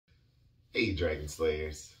Hey Dragon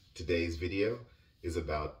Slayers! Today's video is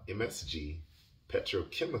about MSG,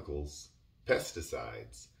 petrochemicals,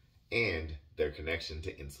 pesticides, and their connection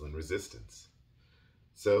to insulin resistance.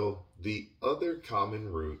 So, the other common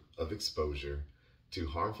route of exposure to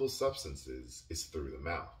harmful substances is through the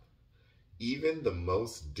mouth. Even the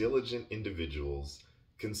most diligent individuals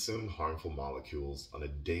consume harmful molecules on a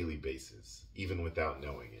daily basis, even without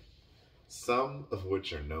knowing it, some of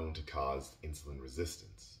which are known to cause insulin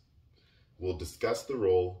resistance. We'll discuss the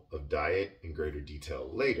role of diet in greater detail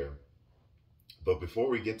later, but before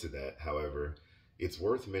we get to that, however, it's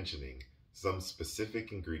worth mentioning some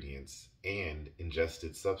specific ingredients and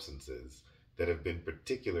ingested substances that have been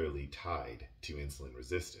particularly tied to insulin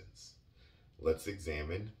resistance. Let's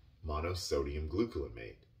examine monosodium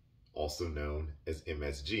glutamate, also known as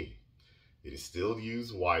MSG. It is still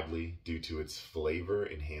used widely due to its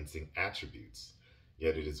flavor-enhancing attributes,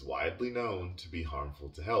 yet it is widely known to be harmful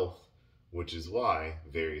to health, which is why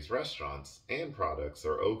various restaurants and products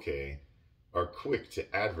are quick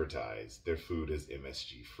to advertise their food as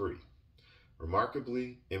MSG free.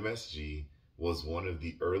 Remarkably, MSG was one of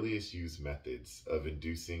the earliest used methods of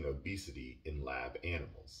inducing obesity in lab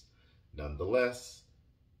animals. Nonetheless,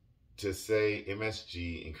 to say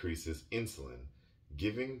MSG increases insulin,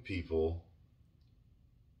 giving people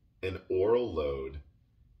an oral load,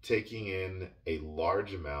 taking in a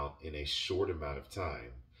large amount in a short amount of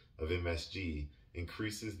time, of MSG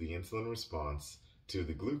increases the insulin response to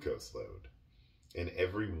the glucose load. And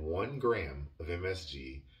every 1 gram of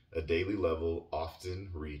MSG, a daily level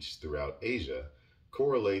often reached throughout Asia,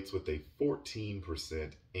 correlates with a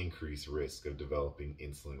 14% increased risk of developing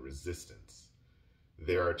insulin resistance.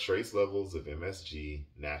 There are trace levels of MSG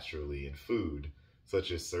naturally in food,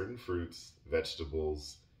 such as certain fruits,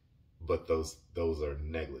 vegetables, but those are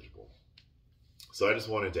negligible. So I just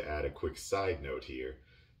wanted to add a quick side note here.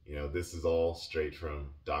 You know, this is all straight from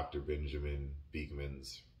Dr. Benjamin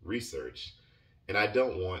Beekman's research, and I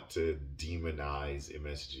don't want to demonize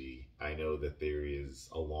MSG. I know that there is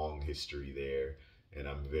a long history there, and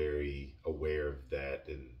I'm very aware of that,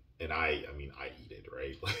 and I eat it,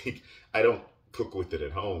 right? Like, I don't cook with it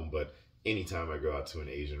at home, but anytime I go out to an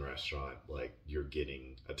Asian restaurant, like, you're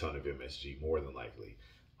getting a ton of MSG, more than likely.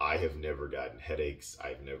 I have never gotten headaches.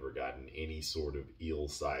 I've never gotten any sort of ill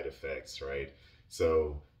side effects, right?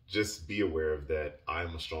 So just be aware of that.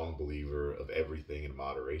 I'm a strong believer of everything in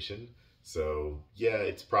moderation. So yeah,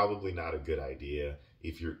 it's probably not a good idea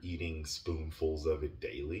if you're eating spoonfuls of it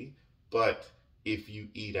daily. But if you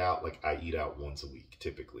eat out, like I eat out once a week,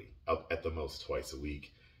 typically, up at the most twice a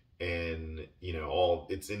week. And you know,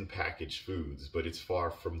 it's in packaged foods, but it's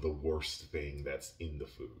far from the worst thing that's in the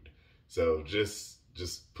food. So just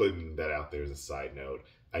putting that out there as a side note.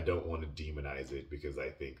 I don't want to demonize it because I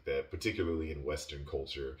think that particularly in Western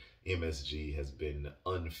culture, MSG has been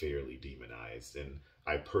unfairly demonized. And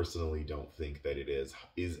I personally don't think that it is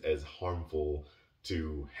as harmful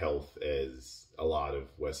to health as a lot of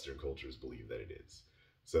Western cultures believe that it is.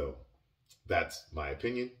 So that's my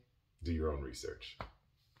opinion. Do your own research.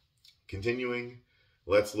 Continuing,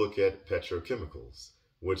 let's look at petrochemicals,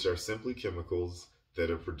 which are simply chemicals that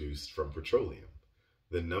are produced from petroleum.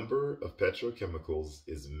 The number of petrochemicals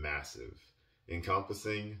is massive,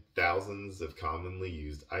 encompassing thousands of commonly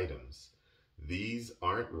used items. These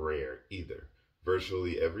aren't rare either.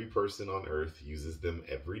 Virtually every person on Earth uses them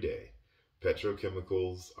every day.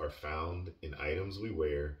 Petrochemicals are found in items we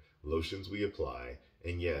wear, lotions we apply,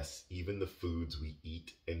 and yes, even the foods we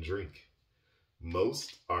eat and drink.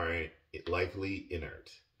 Most are likely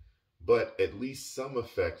inert, but at least some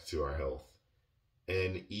effect to our health,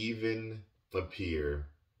 and even appear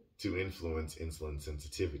to influence insulin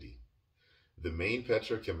sensitivity. The main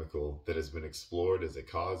petrochemical that has been explored as a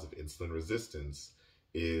cause of insulin resistance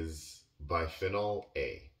is bisphenol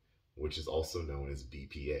A, which is also known as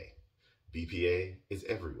BPA. BPA is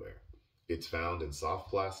everywhere. It's found in soft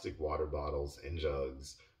plastic water bottles and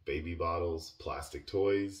jugs, baby bottles, plastic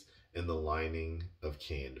toys, and the lining of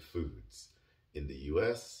canned foods. In the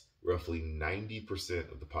US, roughly 95%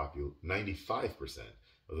 of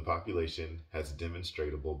the population has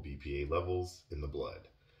demonstrable BPA levels in the blood.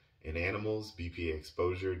 In animals, BPA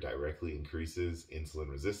exposure directly increases insulin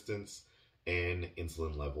resistance and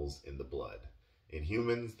insulin levels in the blood. In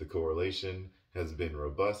humans, the correlation has been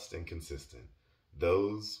robust and consistent.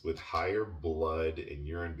 Those with higher blood and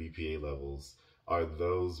urine BPA levels are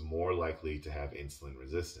those more likely to have insulin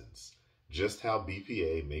resistance. Just how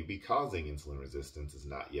BPA may be causing insulin resistance is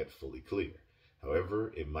not yet fully clear.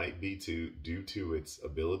 However, it might be due to its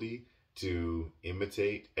ability to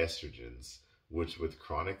imitate estrogens, which with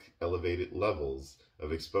chronic elevated levels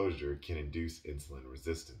of exposure can induce insulin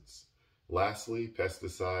resistance. Lastly,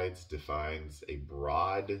 pesticides defines a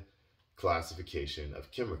broad classification of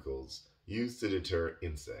chemicals used to deter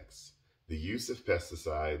insects. The use of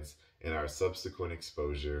pesticides and our subsequent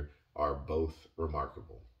exposure are both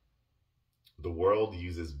remarkable. The world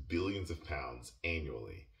uses billions of pounds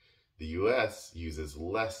annually. The US uses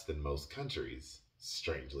less than most countries,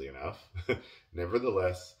 strangely enough.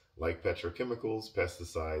 Nevertheless, like petrochemicals,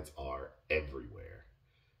 pesticides are everywhere.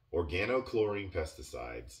 Organochlorine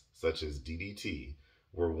pesticides, such as DDT,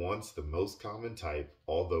 were once the most common type,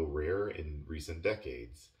 although rare in recent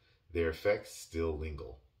decades. Their effects still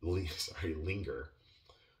linger.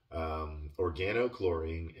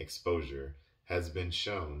 Organochlorine exposure has been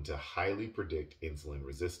shown to highly predict insulin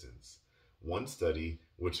resistance. One study,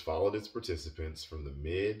 which followed its participants from the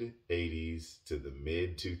mid-80s to the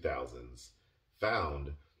mid-2000s,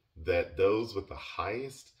 found that those with the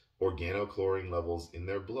highest organochlorine levels in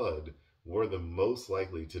their blood were the most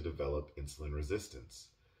likely to develop insulin resistance.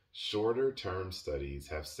 Shorter-term studies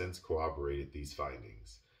have since corroborated these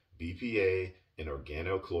findings. BPA and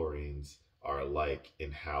organochlorines are alike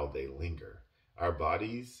in how they linger. Our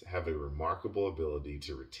bodies have a remarkable ability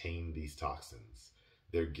to retain these toxins.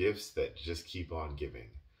 They're gifts that just keep on giving.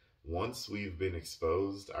 Once we've been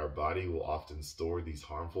exposed, our body will often store these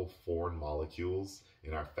harmful foreign molecules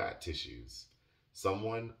in our fat tissues.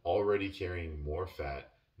 Someone already carrying more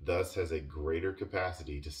fat thus has a greater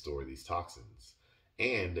capacity to store these toxins.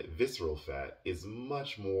 And visceral fat is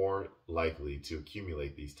much more likely to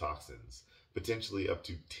accumulate these toxins, potentially up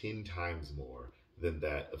to 10 times more than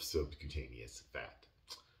that of subcutaneous fat.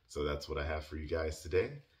 So that's what I have for you guys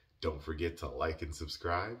today. Don't forget to like and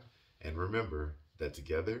subscribe. And remember that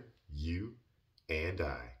together, you and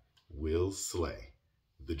I will slay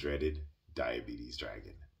the dreaded diabetes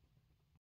dragon.